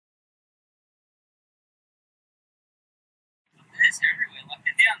police are everywhere. Like,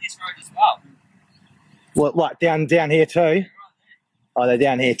 they're down this road as well. What, down here too? Oh, they're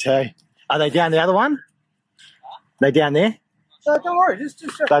down here too. Are they down the other one? They down there? No, don't worry. Just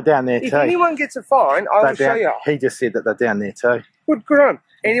they're down there too. If anyone gets a fine, I will show you. He just said that they're down there too. Good on.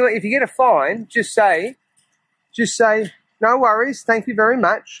 Anyway, if you get a fine, just say, no worries, thank you very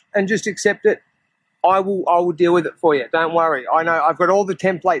much, and just accept it. I will deal with it for you. Don't worry. I know I've got all the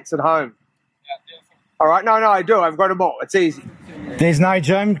templates at home. All right. No, I do. I've got them all. It's easy. There's no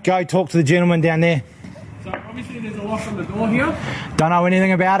gym. Go talk to the gentleman down there. So obviously there's a lock on the door here. Don't know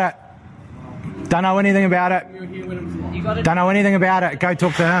anything about it. Don't know anything about it. Don't know anything about it. Go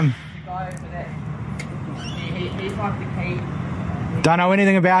talk to him. The guy over there. He's like the key. Don't know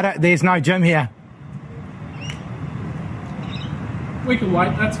anything about it. There's no gym here. We can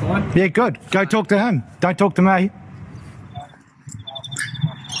wait, that's fine. Yeah, good. Go talk to him. Don't talk to me.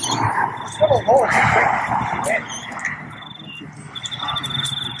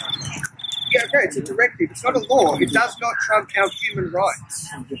 Yeah, okay, it's a directive. It's not a law. It does not trump our human rights.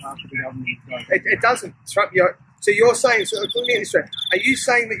 It doesn't trump your... So you're saying... So let me get this straight. Are you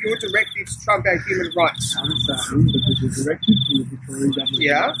saying that your directives trump our human rights? I'm saying that there's a directive from the Victorian government.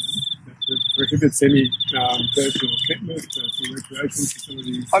 Yeah. That prohibits any personal fitness, personal recreation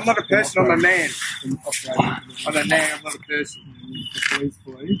facilities. I'm not a person, I'm a man. I'm a man, I'm not a person. The police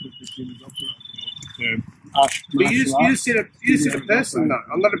believe that the gym is operating. But you said a person, though.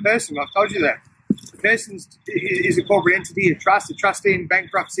 I'm not a person. I've told you that. A person is a corporate entity, a trust, a trustee in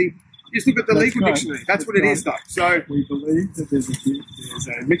bankruptcy. Just look at the legal dictionary. That's what it is, though. So we believe that there's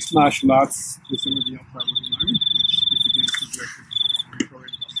a mixed martial arts facility operating at the moment, which is against the directive of the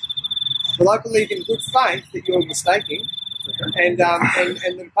Victorian government. Well, I believe in good faith that you're mistaking, and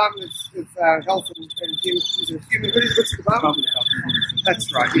the Department of Health and Human. What's the department?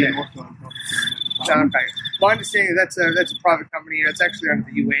 That's right. Yeah. Okay. My understanding is that's a private company, and it's actually under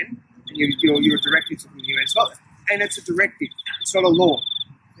the UN, and your directives from the UN. It's a directive. It's not a law.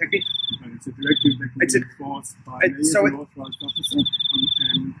 Okay. It's a directive that can be enforced by me as an authorised officer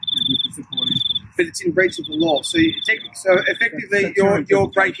and with the supporting police. But it's in breach of the law. So effectively, you're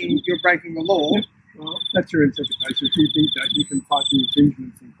breaking the law. Well, that's your interpretation. If you think that, you can fight the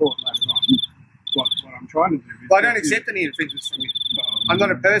infringements in court later on. What I'm trying to do is... Well, I don't accept any infringements from you. I'm not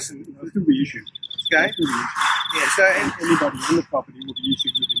a person. It'll still be issued. Okay. Yeah. So anybody on the property will be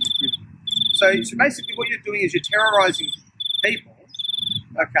issued with an infringement. So basically, what you're doing is you're terrorising people.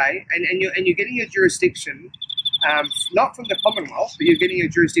 Okay, and you're getting your jurisdiction not from the Commonwealth, but you're getting your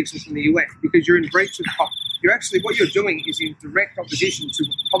jurisdiction from the UN because you're in breach of. What you're doing is in direct opposition to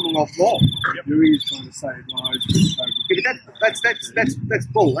Commonwealth law. What you're doing is trying to save lives. That's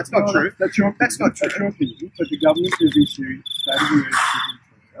bull. That's not true. That's not true. That's your opinion. But the government has issued state of emergency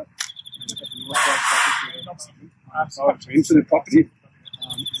to enter the property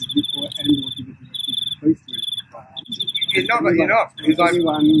and or give a directive to the police to enter the property. You're not. Because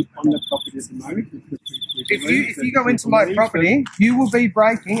anyone on the property at the moment. If you go into my property, you will be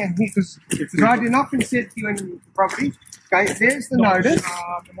breaking, and because I do not consent to you entering the property. Okay, there's the notice.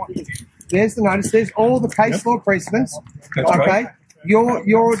 There's the notice. There's all the case law precedents. Okay,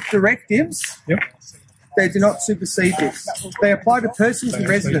 your directives. Yep. They do not supersede this. They apply to persons and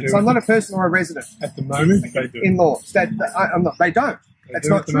residents. I'm not a person or a resident. At the moment, they do. In law, I'm not. They don't. That's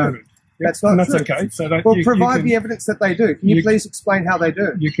not true. That's not true. Okay. So provide the evidence that they do. Can you please explain how they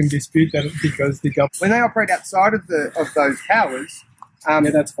do? You can dispute that because the government... When they operate outside of those powers,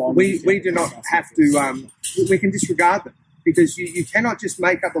 that's fine. We do not have to... we can disregard them because you cannot just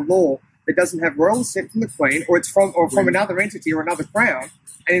make up a law that doesn't have royal assent from the Queen or it's from another entity or another crown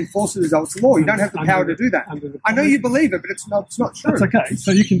and enforce it as though it's a law. You don't have the power to do that. I know you believe it, but it's not true. That's okay. So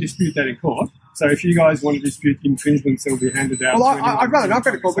you can dispute that in court. So if you guys want to dispute infringements, they'll be handed out. Well, I'd rather not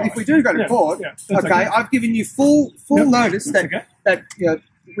go to court, but if we do go to court, okay, I've given you full notice that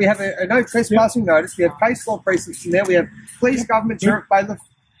we have a no trespassing notice. We have case law precedents in there. We have police, government, sheriff, bailiff,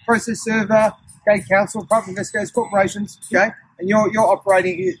 process server, council, private investigators, corporations. Okay, and you're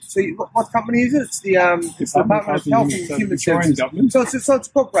operating. So what company is it? It's the Department of Health and Human Services. So it's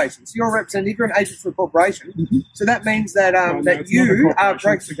a corporation. So you're a representative. You're an agent for a corporation. Mm-hmm. So that means that you are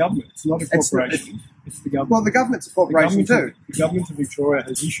breaking the government. It's not a corporation. It's the government. Well, the government's a corporation too. The government of Victoria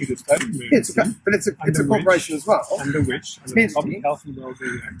has issued a state of emergency. But it's a corporation as well. Under the Public Health and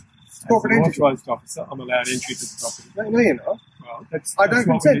Wellbeing Act. Corporate as an authorised officer, I'm allowed entry to the property. No, you're not. Well, I don't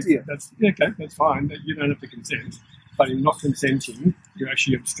consent to you. Okay, that's fine. You don't have to consent. But in not consenting, you're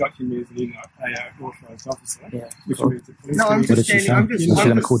actually obstructing me as an authorised officer. Yeah. Which means the police I'm just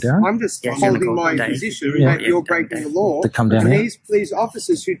standing. I'm just holding my position that you're breaking the law. To come down here. These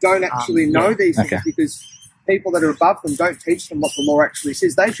authors who don't actually know these things because people that are above them don't teach them what the law actually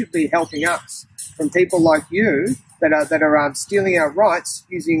says. They should be helping us from people like you that are stealing our rights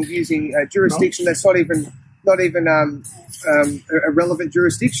using jurisdiction that's not even a relevant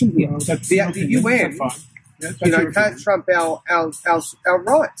jurisdiction here. Well, the UN, can't trump our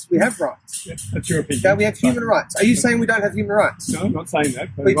rights. We have rights. Yeah, that's your opinion. So we have human rights. Are you saying we don't have human rights? No, I'm not saying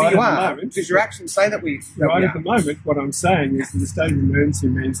that. But you right are, at the moment, because your actions say that we. At the moment, what I'm saying is that the state of emergency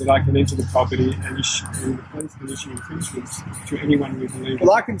means that I can enter the property and issue infringements to anyone we believe.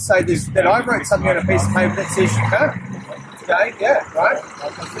 Well, I can say this, that I wrote something on a piece of paper that says you can't. Okay, yeah, right.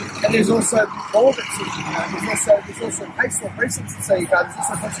 And there's also law that says you can't. There's also case law precepts that say you can't. There's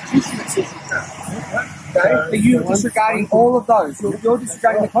also a constitution that says you can't. Okay, are you disregarding all of those? You're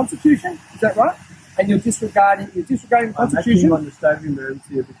disregarding the Constitution, is that right? And you're disregarding the Constitution. I'm on the state of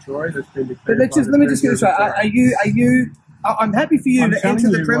emergency of Victoria that's been declared. But let me just get this right. Are you? I'm happy for you to enter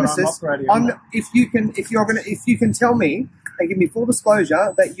the premises. If you can tell me and give me full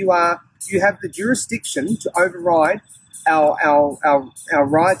disclosure that you have the jurisdiction to override our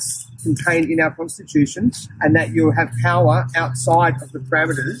rights contained in our Constitution, and that you have power outside of the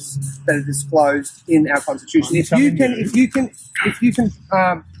parameters that are disclosed in our Constitution. If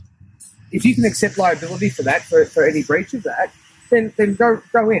you can accept liability for that, for any breach of that, then go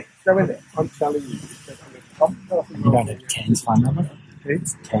in there. I'm telling you that You don't have Ken's phone number?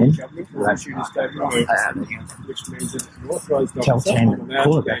 It's 10? government will issue a state of emergency, which means that an authorised Tell officer 10 will allow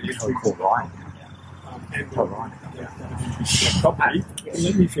call to it back. gain Tell entry Ryan. and property.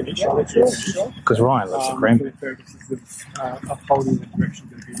 Let me finish. I'll let you finish. Because Ryan loves the For cream. the purposes of upholding the directions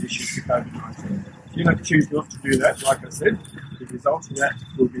that have been issued for COVID-19. If you don't choose not to do that, like I said, the result of that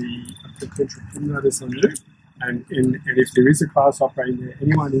will be a potential PIN notice on you. And if there is a class operating there,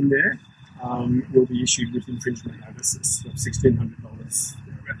 anyone in there will be issued with infringement notices of $1,600.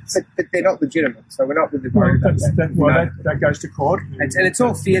 But they're not legitimate, so we're not really worried about that. That goes to court. And it's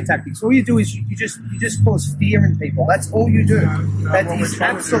all fear tactics. All you do is you just cause fear in people. That's all you do. That is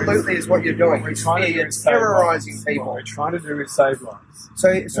absolutely is what you're doing. It's fear. You're terrorising people. What we're trying to do is save lives.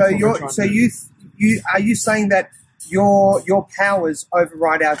 Are you saying that your powers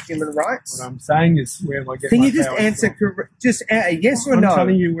override our human rights? What I'm saying is where I get Can my you just powers answer just a yes or I'm no?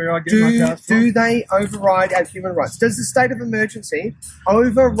 telling you where I get my powers from. Do they override our human rights? Does the state of emergency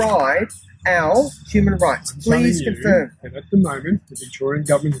override our human rights? Please confirm. And at the moment, the Victorian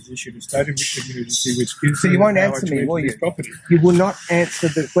government has issued a state of emergency which gives So you won't answer me, will you? You will not answer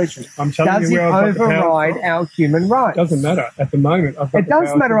the question. I'm telling Does you it where I've got the powers override from. our human rights? Doesn't matter. At the moment, I've got It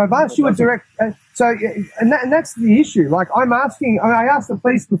does matter. I've asked you a direct... and that's the issue. Like, I asked the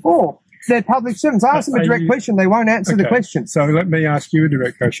police before. They're public servants. I asked them a direct question. They won't answer the question. So let me ask you a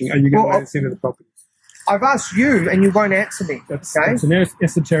direct question. Are you going to let us into the property? I've asked you, and you won't answer me. That's Okay? an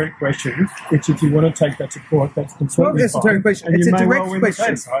esoteric question, which if you want to take that to court, that's It's not completely an esoteric fine. question. And It's you a may direct well win the question.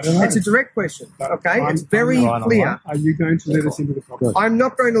 case. I don't know. It's a direct question. Okay? It's very I'm clear. Are you going to let us into the property? I'm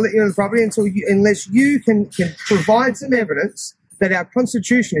not going to let you into the property unless you can provide some evidence that our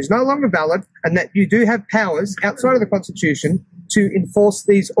Constitution is no longer valid and that you do have powers outside of the Constitution to enforce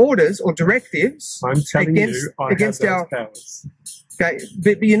these orders or directives I'm telling against you, I our... have those powers. Okay,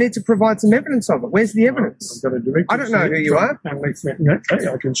 but you need to provide some evidence of it. Where's the evidence? I've got a direct I don't know who you are. Okay,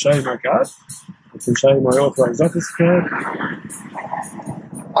 I can show you my card. I can show you my authorised office card.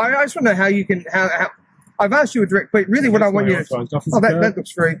 I just want to know how you can... How I've asked you a direct question. Really, what I want you to... Oh, that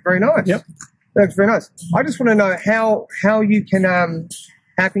looks very, very nice. Yep. That looks very nice. I just want to know how you can...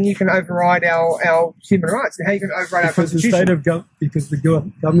 how can you override our human rights and how you can override our Constitution? Because the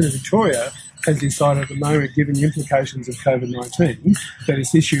government of Victoria has decided at the moment, given the implications of COVID-19, that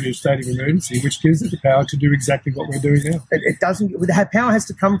it's issued a state of emergency, which gives it the power to do exactly what we're doing now. It doesn't. The power has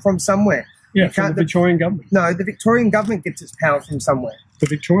to come from somewhere. Yeah, from the Victorian government. No, the Victorian government gets its power from somewhere. The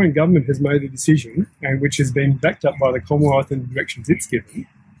Victorian government has made a decision, and which has been backed up by the Commonwealth and the directions it's given,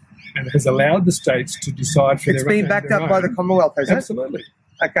 and has allowed the states to decide for their own. It's been backed up by the Commonwealth, has it? Absolutely.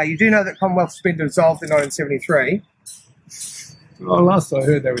 Okay, you do know that Commonwealth's been dissolved in 1973. Well, last I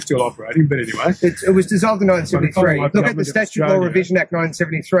heard they were still operating, but anyway. It was dissolved in 1973. Look at the Statute Law Revision Act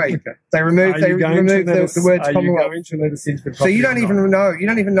 1973. Okay. They removed the words Commonwealth. Are you going to let us into the so you don't even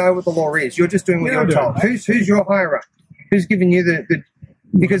know what the law is. You're just doing what you're told. Who's your higher up? Who's giving you the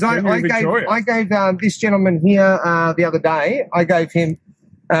because I gave this gentleman here the other day, I gave him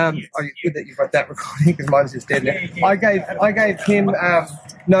Good that you've got that recording because mine's just dead now. I gave him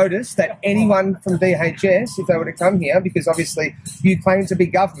notice that anyone from DHS, if they were to come here, because obviously you claim to be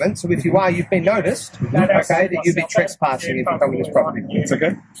government, so if you are, you've been noticed, okay, that you'd be trespassing if you come to this property. It's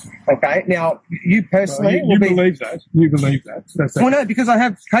okay. Okay, now you personally you believe that. You believe that. That's okay. Well, no, because I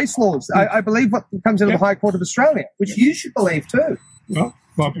have case laws. I believe what comes out of the High Court of Australia, which you should believe too. Well,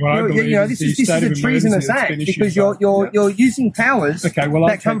 what I believe this is a treasonous act because you're using powers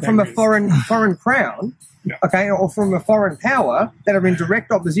that come from a foreign crown, okay, or from a foreign power that are in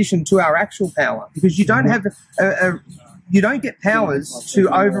direct opposition to our actual power. Because you don't have you don't get powers to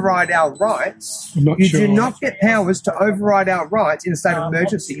override our rights. You do not get powers to override our rights in a state of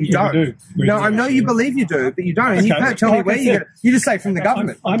emergency. You don't. No, I know you believe you do, but you don't. And you can't tell me where you get it. You just say from the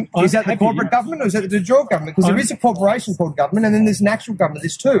government. Is that the corporate government or is that the de jure government? Because there is a corporation called government and then there's an actual government.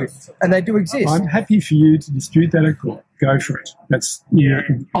 There's two. And they do exist. I'm happy for you to dispute that at court. Go for it. That's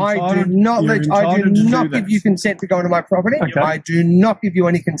I do not give you consent to go into my property. Okay. I do not give you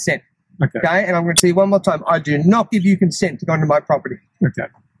any consent. Okay, and I'm going to tell you one more time, I do not give you consent to go into my property. Okay,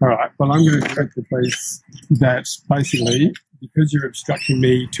 all right. Well, I'm going to direct the police that basically, because you're obstructing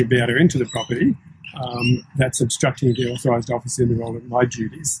me to be able to enter the property, that's obstructing the authorised officer in the role of my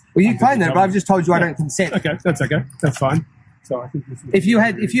duties. Well, you claim that, but I've just told you I don't consent. Okay, that's okay. That's fine. So I think if you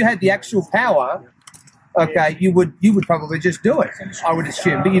had the actual power, okay, you would probably just do it, I would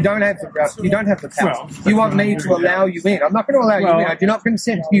assume, but you don't have the power. Well, you want me to allow you in. I'm not going to allow you in. I do not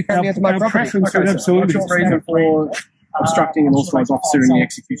consent to you coming into my property. Absolutely. What's your reason for obstructing an authorised officer in the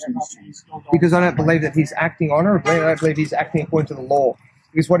execution of his duties? Because I don't believe that he's acting honourably. I don't believe he's acting according to the law.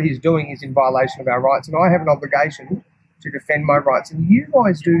 Because what he's doing is in violation of our rights, and I have an obligation to defend my rights, and you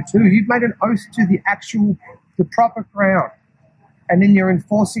guys do too. You've made an oath to the proper crown. And then you're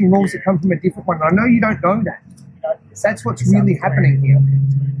enforcing rules that come from a different one. I know you don't know that. That's what's really happening here,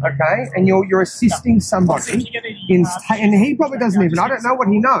 okay? And you're assisting somebody and he probably doesn't even. I don't know what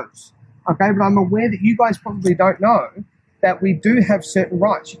he knows, okay? But I'm aware that you guys probably don't know that we do have certain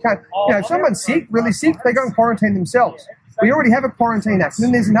rights. You can't. If someone's sick, really sick, they go and quarantine themselves. We already have a quarantine act, and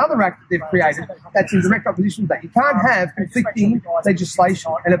then there's another act that they've created that's in direct opposition to that. You can't have conflicting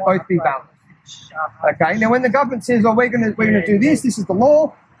legislation and it both be valid. Okay. Now, when the government says, "Oh, we're going to do this. This is the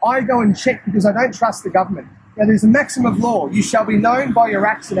law," I go and check because I don't trust the government. Now, there's a maxim of law: you shall be known by your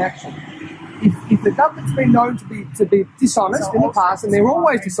acts and action. If the government's been known to be dishonest in the past, and they're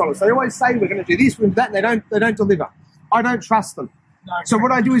always dishonest, they always say we're going to do this, we're going to do that, and they don't deliver. I don't trust them. So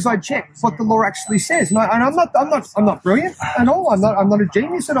what I do is I check what the law actually says, and I'm not brilliant at all. I'm not a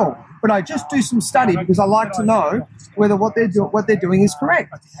genius at all. But I just do some study because I like to know whether what they're doing is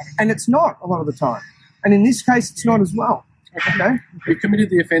correct, and it's not a lot of the time. And in this case, it's not as well. Okay, you've committed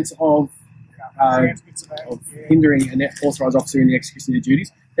the offence of hindering an authorised officer in the execution of their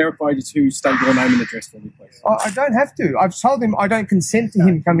duties. They're required to state your name and address for me, please. I don't have to. I've told him I don't consent to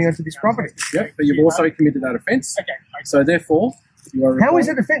him coming onto this property. Yep, but you've also committed that offence. Okay. So therefore, you are required. How is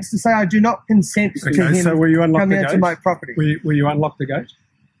it offence to say I do not consent to him coming onto my property? Will you unlock the gate?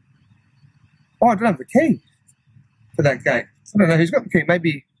 Oh, I don't have the key for that gate. I don't know who's got the key.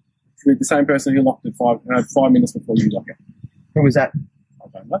 Maybe with the same person who locked it 5 minutes before you lock it. Who was that? I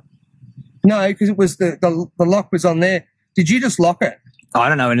don't know. No, because it was the lock was on there. Did you just lock it? I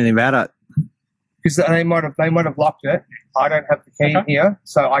don't know anything about it. Because they might have locked it. I don't have the key here,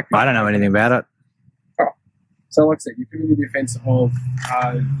 so I don't know anything about it. Oh. So, like I said, you committed the offence of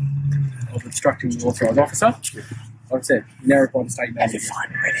obstructing the authorised officer. Like I said, you now required to state your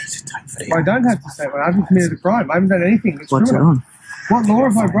name. I don't have to say one. I haven't committed a crime. I haven't done anything. What's wrong? What law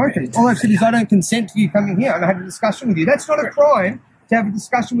have I broken? All I've said is I don't consent to you coming here, and I had a discussion with you. That's not a crime to have a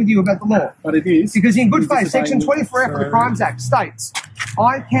discussion with you about the law. But it is. Because in good faith, Section 24F of the Crimes Act states,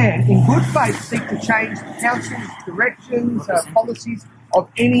 I can, in good faith, seek to change the council's directions, policies of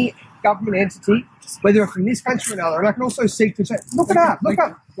any government entity, whether from this country or another. And I can also seek to change. Look it up.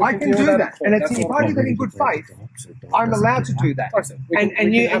 I can do that. And if I do that in good faith, I'm allowed to do that.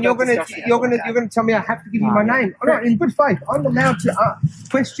 And you're going to tell me I have to give you my name. No, in good faith, I'm allowed to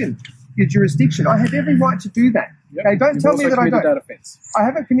question your jurisdiction. I have every right to do that. Okay, don't tell me that I don't. I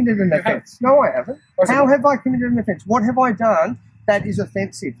haven't committed an offence. No, I haven't. How have I committed an offence? What have I done that is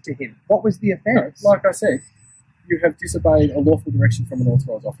offensive to him? What was the offence? Like I said, you have disobeyed a lawful direction from an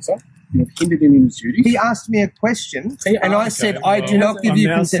authorised officer. You have hindered him in his duties. He asked me a question, and I said, I do not give you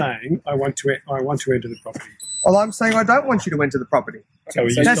consent. I'm now saying I want to enter the property. Well, I'm saying I don't want you to enter the property. So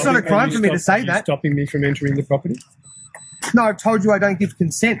that's not a crime for me to say that. Stopping me from entering the property? No, I've told you I don't give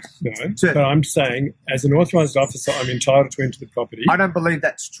consent. No, but I'm saying, as an authorised officer, I'm entitled to enter the property. I don't believe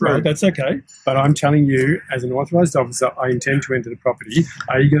that's true. No, that's okay. But I'm telling you, as an authorised officer, I intend to enter the property.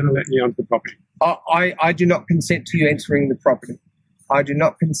 Are you going to let me onto the property? I do not consent to you entering the property. I do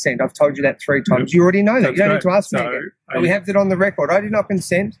not consent. I've told you that 3 times. You already know that. You don't need to ask me again. We have that on the record. I do not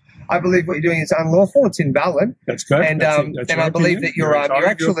consent. I believe what you're doing is unlawful. It's invalid. That's good. And I believe that you're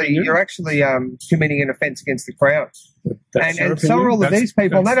actually committing an offence against the Crown. And so are all of these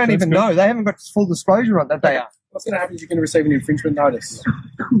people. And they don't even know. They haven't got full disclosure on that they are. What's going to happen is you're going to receive an infringement notice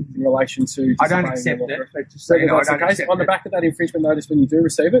in relation to... I don't accept it. On the back of that infringement notice, when you do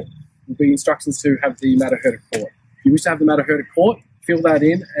receive it, will be instructions to have the matter heard at court. If you wish to have the matter heard at court, fill that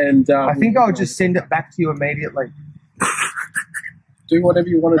in and... I think I'll just send it back to you immediately. Do whatever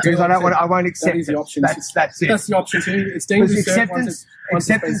you want to do. Because I won't accept the option. That's it. That's the option too. It's deemed acceptance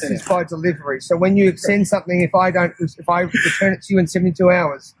is by delivery. So when you send something, if I return it to you in 72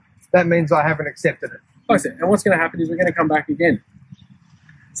 hours, that means I haven't accepted it. And what's going to happen is we're going to come back again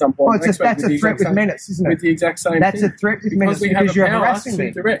at some point. Well, that's a threat with menace, isn't it? With the exact same That's thing. a threat with menace because you're harassing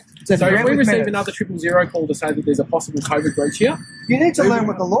me. So if we receive another 000 call to say that there's a possible COVID breach here, you need to learn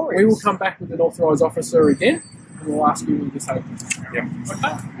what the law is. We will come back with an authorised officer again. And we'll ask you to say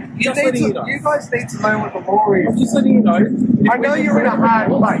You guys need to learn what the law is. I'm just letting you know. I know you're in a hard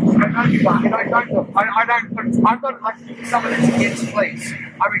place. I know you are. I'm not like someone that's against police.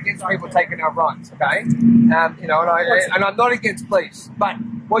 I'm against people taking our rights, okay? And I'm not against police. But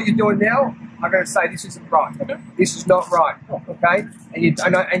what you're doing now, I'm going to say this isn't right. Okay. This is not right, okay?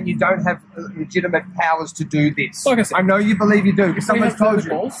 And you don't have legitimate powers to do this. Like I said, I know you believe you do because someone's told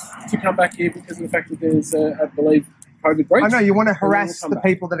you to come back here because of the fact that there's, I believe, COVID breach. I know you want to harass the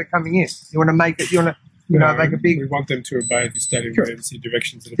people that are coming in. You want to make it. You want to, make a big. We want them to obey the state of emergency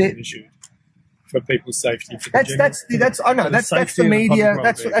directions that have been issued for people's safety. That's the media.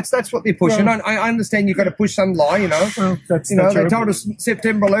 That's what they're pushing. I understand you've got to push some lie. They told us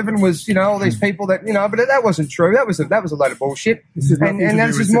September 11 was all these people that but that wasn't true. That was a load of bullshit. But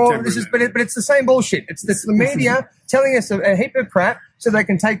it's the same bullshit. It's the media telling us a heap of crap so that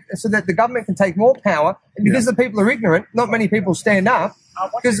the government can take more power. And because the people are ignorant, not many people stand up.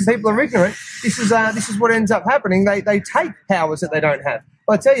 Because the people are ignorant, this is what ends up happening. They take powers that they don't have.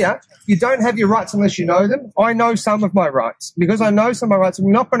 I tell you, you don't have your rights unless you know them. I know some of my rights. Because I know some of my rights, I'm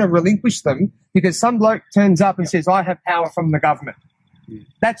not going to relinquish them because some bloke turns up and says, I have power from the government.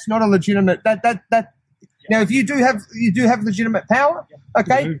 That's not a legitimate... Now, if you do have legitimate power,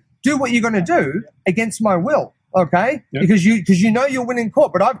 okay, do what you're going to do against my will, okay? Yep. Because you know you'll win in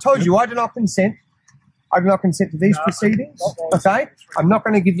court. But I've told you I do not consent. I do not consent to these proceedings, okay? I'm not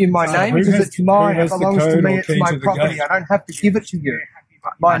going to give you my name because it's mine. It belongs to me. It's my property. I don't have to give it to you.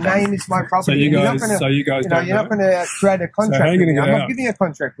 My name is my property. So you guys, you're not going to create a contract with me. I'm not giving a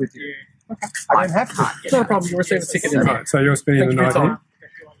contract with you. Okay. I don't have to. It's not a problem. You'll receive a ticket in here. So you're spending the night here?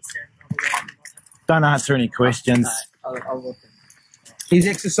 Don't answer any questions. He's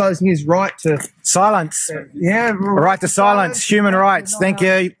exercising his right to... Silence. A right to silence. Human rights. Thank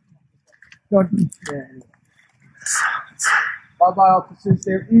you. Bye-bye, officers.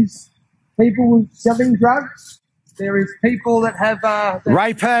 There is people selling drugs. There is people that have...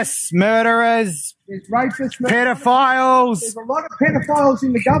 rapists, murderers, there's rapists, pedophiles. There's a lot of pedophiles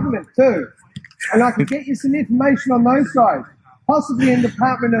in the government too. And I can get you some information on those guys. Possibly in the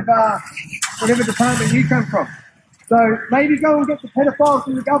department of... whatever department you come from. So maybe go and get the pedophiles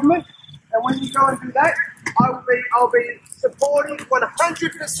in the government. And when you go and do that, I'll be supporting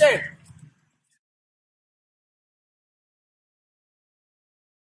 100%.